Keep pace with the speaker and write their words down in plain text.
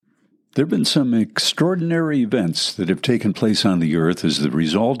There have been some extraordinary events that have taken place on the earth as the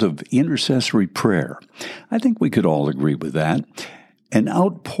result of intercessory prayer. I think we could all agree with that. An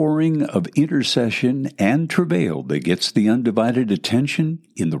outpouring of intercession and travail that gets the undivided attention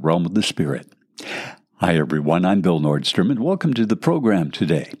in the realm of the Spirit. Hi, everyone. I'm Bill Nordstrom, and welcome to the program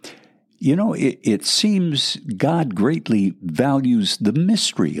today. You know, it seems God greatly values the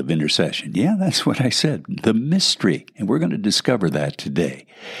mystery of intercession. Yeah, that's what I said, the mystery. And we're going to discover that today.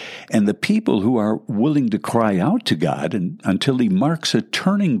 And the people who are willing to cry out to God until He marks a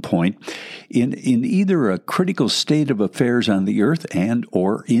turning point in either a critical state of affairs on the earth and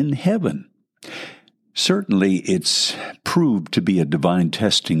or in heaven. Certainly, it's proved to be a divine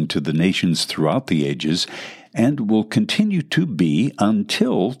testing to the nations throughout the ages, and will continue to be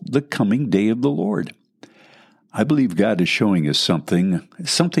until the coming day of the Lord. I believe God is showing us something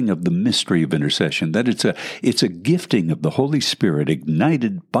of the mystery of intercession, that it's a gifting of the Holy Spirit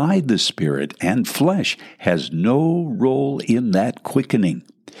ignited by the Spirit, and flesh has no role in that quickening.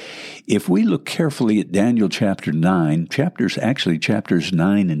 If we look carefully at Daniel chapter 9, chapters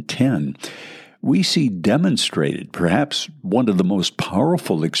 9 and 10, we see demonstrated perhaps one of the most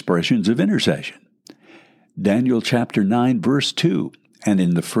powerful expressions of intercession. Daniel chapter 9, verse 2, and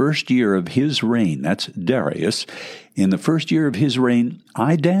in the first year of his reign, that's Darius, in the first year of his reign,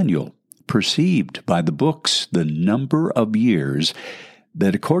 I, Daniel, perceived by the books the number of years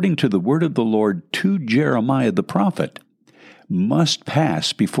that according to the word of the Lord to Jeremiah the prophet, must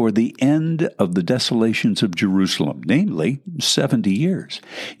pass before the end of the desolations of Jerusalem, namely 70 years.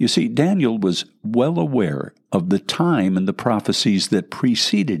 You see, Daniel was well aware of the time and the prophecies that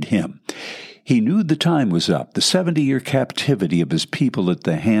preceded him. He knew the time was up. The 70-year captivity of his people at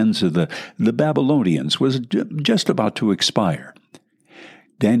the hands of the Babylonians was just about to expire.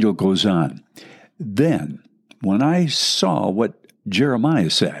 Daniel goes on, "Then, when I saw what Jeremiah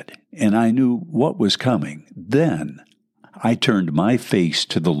said, and I knew what was coming, then I turned my face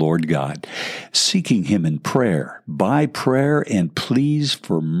to the Lord God, seeking Him in prayer, by prayer and pleas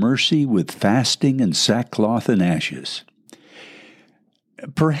for mercy with fasting and sackcloth and ashes."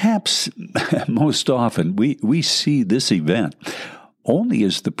 Perhaps most often we see this event only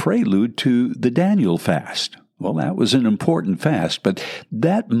as the prelude to the Daniel fast. Well, that was an important fast, but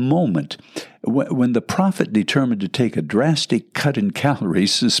that moment when the prophet determined to take a drastic cut in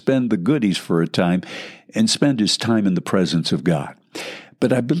calories, suspend the goodies for a time, and spend his time in the presence of God.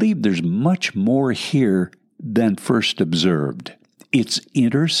 But I believe there's much more here than first observed. It's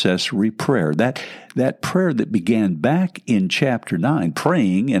intercessory prayer, that prayer that began back in chapter 9,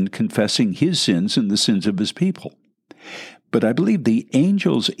 praying and confessing his sins and the sins of his people. But I believe the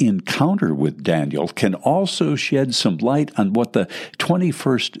angel's encounter with Daniel can also shed some light on what the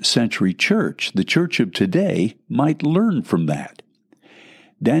 21st century church, the church of today, might learn from that.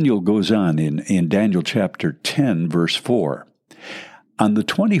 Daniel goes on in Daniel chapter 10, verse 4. On the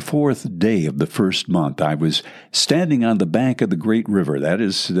 24th day of the first month, I was standing on the bank of the great river, that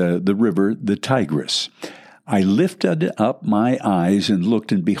is the river, the Tigris. I lifted up my eyes and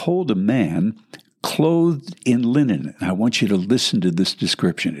looked, and behold, a man clothed in linen. And I want you to listen to this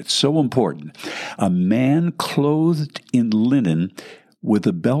description. It's so important. A man clothed in linen with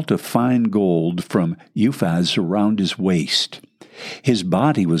a belt of fine gold from Uphaz around his waist. His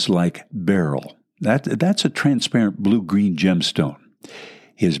body was like beryl. That's a transparent blue-green gemstone.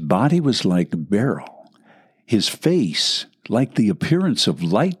 His body was like beryl, his face like the appearance of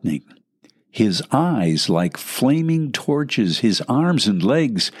lightning, his eyes like flaming torches, his arms and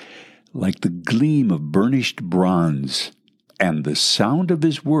legs like the gleam of burnished bronze, and the sound of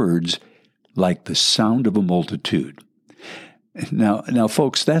his words like the sound of a multitude. Now,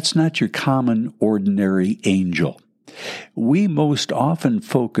 folks, that's not your common, ordinary angel. We most often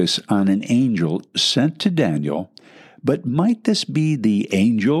focus on an angel sent to Daniel. But might this be the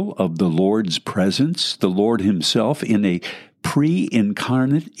angel of the Lord's presence, the Lord Himself, in a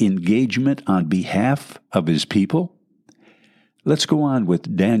pre-incarnate engagement on behalf of His people? Let's go on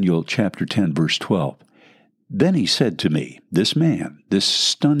with Daniel chapter 10, verse 12. Then he said to me, this man, this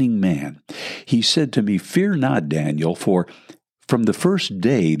stunning man, he said to me, "Fear not, Daniel, for from the first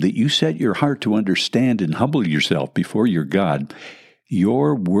day that you set your heart to understand and humble yourself before your God,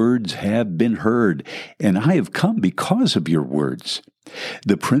 your words have been heard, and I have come because of your words.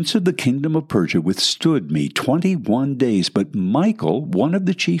 The prince of the kingdom of Persia withstood me 21 days, but Michael, one of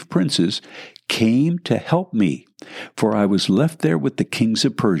the chief princes, came to help me, for I was left there with the kings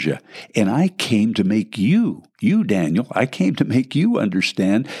of Persia, and I came to make you, Daniel, I came to make you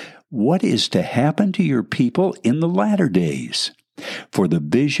understand what is to happen to your people in the latter days. For the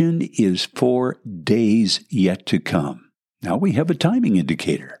vision is for days yet to come." Now we have a timing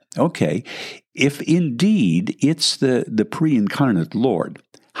indicator. Okay, if indeed it's the pre-incarnate Lord,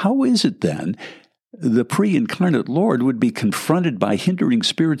 how is it then the pre-incarnate Lord would be confronted by hindering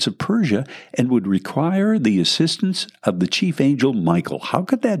spirits of Persia and would require the assistance of the chief angel Michael? How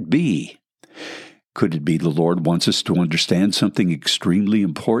could that be? Could it be the Lord wants us to understand something extremely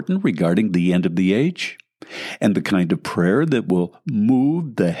important regarding the end of the age? And the kind of prayer that will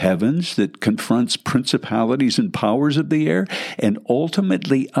move the heavens, that confronts principalities and powers of the air, and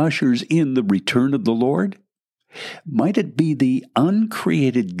ultimately ushers in the return of the Lord? Might it be the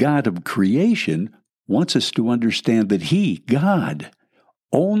uncreated God of creation wants us to understand that He, God,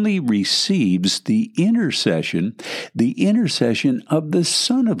 only receives the intercession of the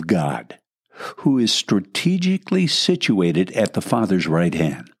Son of God, who is strategically situated at the Father's right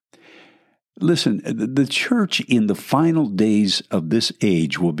hand? Listen, the church in the final days of this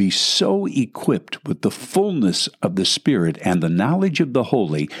age will be so equipped with the fullness of the Spirit and the knowledge of the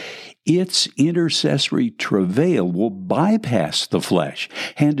Holy, its intercessory travail will bypass the flesh,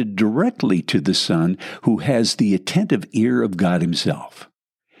 handed directly to the Son, who has the attentive ear of God Himself.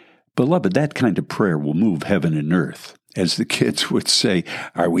 Beloved, that kind of prayer will move heaven and earth. As the kids would say,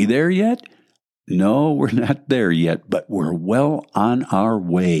 are we there yet? No, we're not there yet, but we're well on our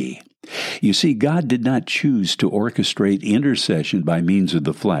way. You see, God did not choose to orchestrate intercession by means of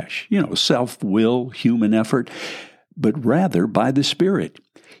the flesh, self-will, human effort, but rather by the Spirit.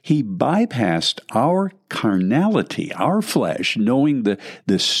 He bypassed our carnality, our flesh, knowing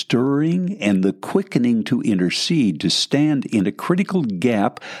the stirring and the quickening to intercede, to stand in a critical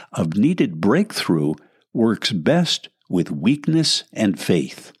gap of needed breakthrough, works best with weakness and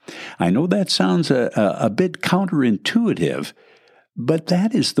faith. I know that sounds a bit counterintuitive, but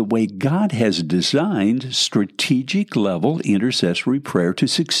that is the way God has designed strategic-level intercessory prayer to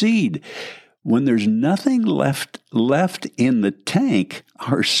succeed. When there's nothing left in the tank,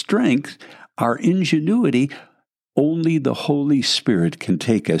 our strength, our ingenuity, only the Holy Spirit can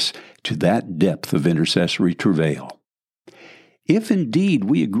take us to that depth of intercessory travail. If indeed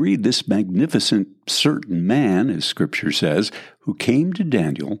we agree this magnificent certain man, as Scripture says, who came to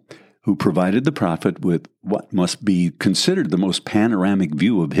Daniel, who provided the prophet with what must be considered the most panoramic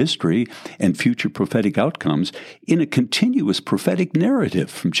view of history and future prophetic outcomes in a continuous prophetic narrative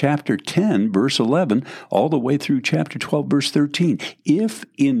from chapter 10, verse 11, all the way through chapter 12, verse 13. If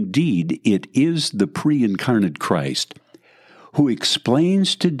indeed it is the pre-incarnate Christ, who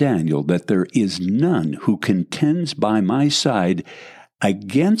explains to Daniel that there is none who contends by my side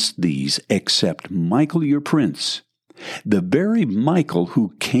against these except Michael your prince, the very Michael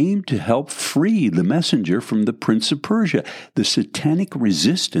who came to help free the messenger from the prince of Persia, the satanic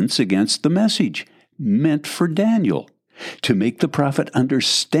resistance against the message meant for Daniel, to make the prophet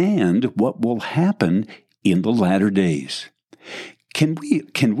understand what will happen in the latter days. Can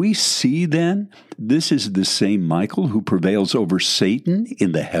we see then this is the same Michael who prevails over Satan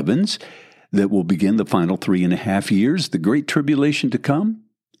in the heavens that will begin the final 3.5 years, the great tribulation to come?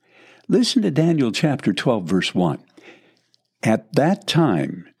 Listen to Daniel chapter 12, verse 1. At that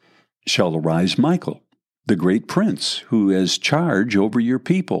time shall arise Michael, the great prince, who has charge over your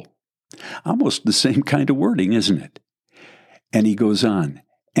people. Almost the same kind of wording, isn't it? And he goes on,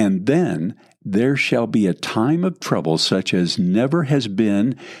 and then there shall be a time of trouble such as never has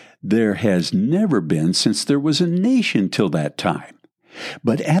been, there has never been since there was a nation till that time.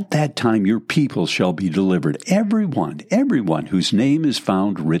 But at that time your people shall be delivered, everyone whose name is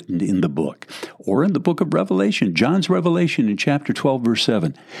found written in the book, or in the book of Revelation, John's Revelation in chapter 12, verse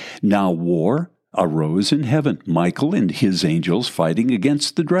 7. Now war arose in heaven, Michael and his angels fighting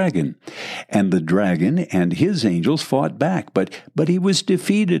against the dragon. And the dragon and his angels fought back, but he was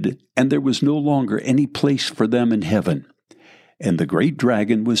defeated, and there was no longer any place for them in heaven. And the great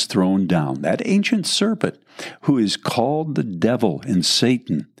dragon was thrown down, that ancient serpent, who is called the devil and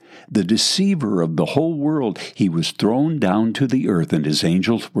Satan, the deceiver of the whole world. He was thrown down to the earth, and his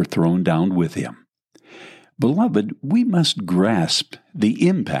angels were thrown down with him. Beloved, we must grasp the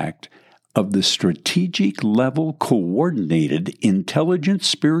impact of the strategic-level, coordinated, intelligent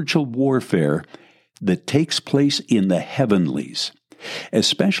spiritual warfare that takes place in the heavenlies,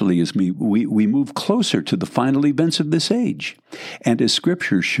 especially as we move closer to the final events of this age. And as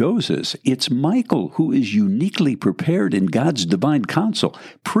Scripture shows us, it's Michael who is uniquely prepared in God's divine counsel,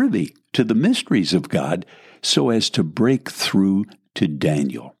 privy to the mysteries of God, so as to break through to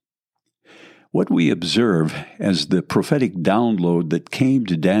Daniel. What we observe as the prophetic download that came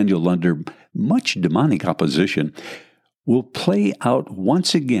to Daniel under much demonic opposition will play out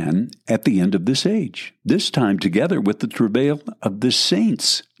once again at the end of this age, this time together with the travail of the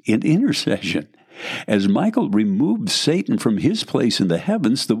saints in intercession. As Michael removed Satan from his place in the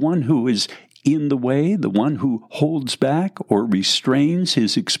heavens, the one who is in the way, the one who holds back or restrains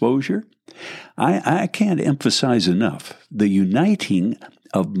his exposure, I can't emphasize enough the uniting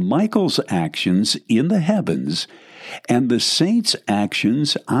of Michael's actions in the heavens and the saints'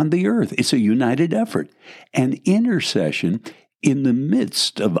 actions on the earth. It's a united effort. And intercession in the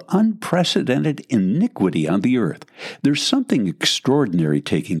midst of unprecedented iniquity on the earth. There's something extraordinary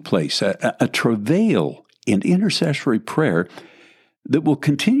taking place, a travail in intercessory prayer that will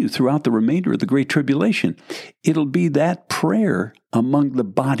continue throughout the remainder of the Great Tribulation. It'll be that prayer among the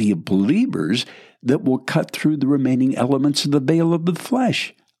body of believers that will cut through the remaining elements of the veil of the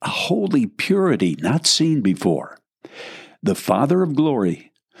flesh, a holy purity not seen before. The Father of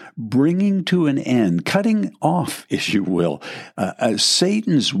glory, bringing to an end, cutting off, if you will,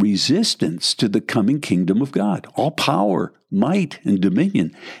 Satan's resistance to the coming kingdom of God. All power, might, and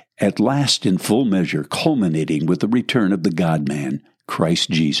dominion, at last in full measure, culminating with the return of the God-man, Christ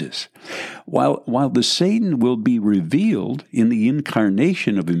Jesus. While the Satan will be revealed in the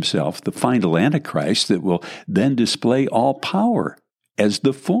incarnation of himself, the final Antichrist that will then display all power as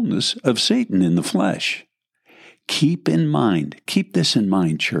the fullness of Satan in the flesh. Keep this in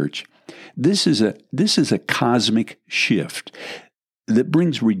mind, church. This is a cosmic shift that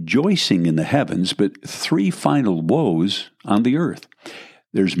brings rejoicing in the heavens, but three final woes on the earth.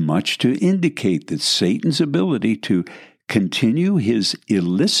 There's much to indicate that Satan's ability to continue his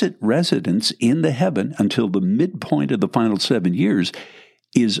illicit residence in the heaven until the midpoint of the final 7 years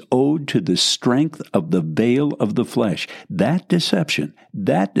is owed to the strength of the veil of the flesh. That deception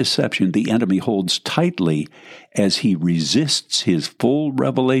the enemy holds tightly as he resists his full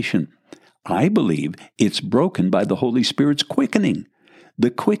revelation. I believe it's broken by the Holy Spirit's quickening,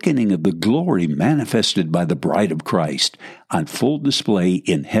 the quickening of the glory manifested by the bride of Christ on full display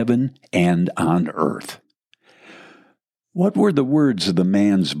in heaven and on earth. What were the words of the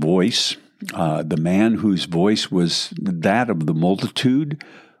man's voice? The man whose voice was that of the multitude,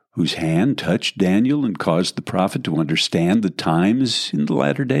 whose hand touched Daniel and caused the prophet to understand the times in the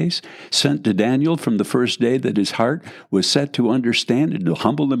latter days, sent to Daniel from the first day that his heart was set to understand and to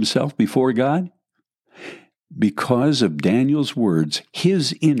humble himself before God? Because of Daniel's words,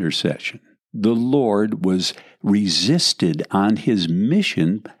 his intercession, the Lord was resisted on his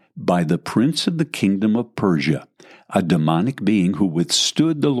mission by the prince of the kingdom of Persia, a demonic being who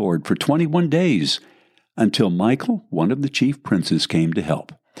withstood the Lord for 21 days until Michael, one of the chief princes, came to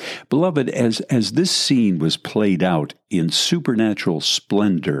help. Beloved, as this scene was played out in supernatural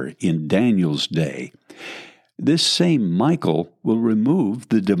splendor in Daniel's day, this same Michael will remove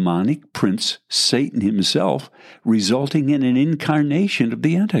the demonic prince Satan himself, resulting in an incarnation of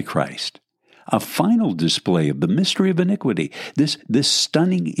the Antichrist. A final display of the mystery of iniquity. This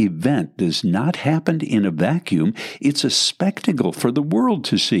stunning event does not happen in a vacuum. It's a spectacle for the world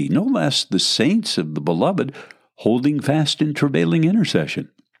to see, no less the saints of the beloved holding fast in travailing intercession.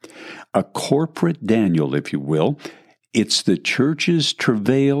 A corporate Daniel, if you will. It's the church's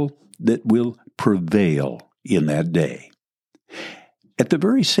travail that will prevail in that day. At the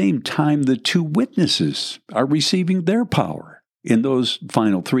very same time, the two witnesses are receiving their power in those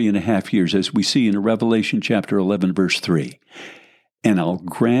final 3.5 years, as we see in Revelation chapter 11, verse 3. And I'll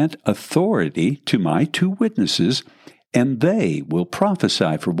grant authority to my two witnesses, and they will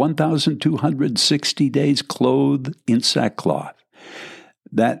prophesy for 1,260 days clothed in sackcloth.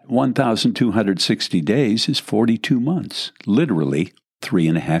 That 1,260 days is 42 months, literally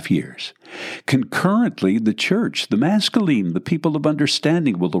 3.5 years. Concurrently, the church, the masculine, the people of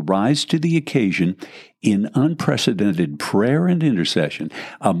understanding will arise to the occasion in unprecedented prayer and intercession,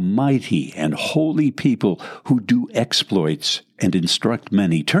 a mighty and holy people who do exploits and instruct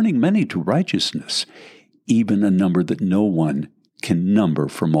many, turning many to righteousness, even a number that no one can number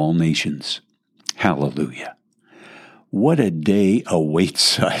from all nations. Hallelujah. What a day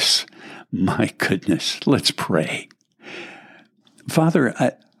awaits us. My goodness, let's pray. Father,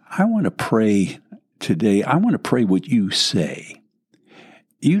 I want to pray today. I want to pray what you say.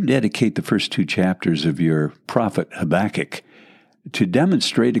 You dedicate the first 2 chapters of your prophet Habakkuk to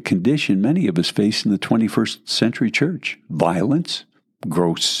demonstrate a condition many of us face in the 21st century church: violence,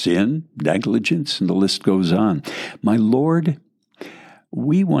 gross sin, negligence, and the list goes on. My Lord,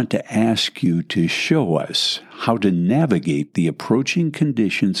 we want to ask you to show us how to navigate the approaching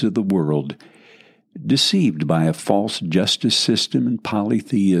conditions of the world, deceived by a false justice system and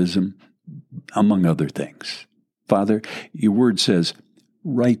polytheism, among other things. Father, your word says,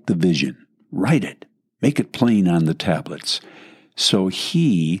 write the vision. Write it. Make it plain on the tablets. So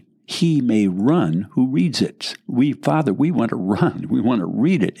he he may run who reads it. Father, we want to run. We want to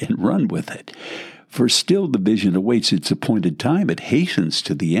read it and run with it. For still the vision awaits its appointed time. It hastens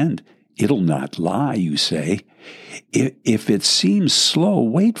to the end. It'll not lie, you say. If it seems slow,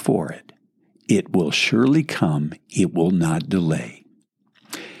 wait for it. It will surely come. It will not delay.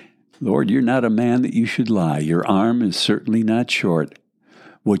 Lord, you're not a man that you should lie. Your arm is certainly not short.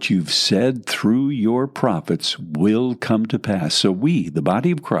 What you've said through your prophets will come to pass. So we, the body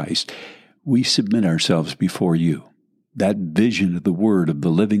of Christ, we submit ourselves before you. That vision of the Word of the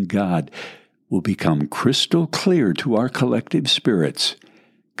living God will become crystal clear to our collective spirits.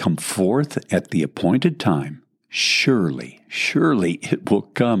 Come forth at the appointed time. Surely, surely it will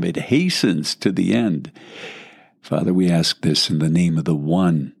come. It hastens to the end. Father, we ask this in the name of the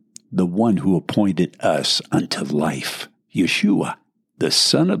one who appointed us unto life, Yeshua, the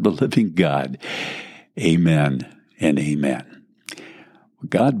Son of the living God. Amen and amen.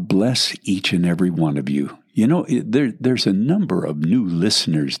 God bless each and every one of you. You know, there's a number of new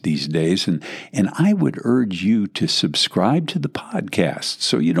listeners these days, and I would urge you to subscribe to the podcast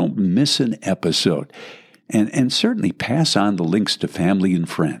so you don't miss an episode, and certainly pass on the links to family and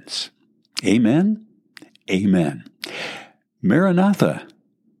friends. Amen? Amen. Maranatha.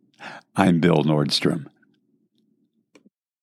 I'm Bill Nordstrom.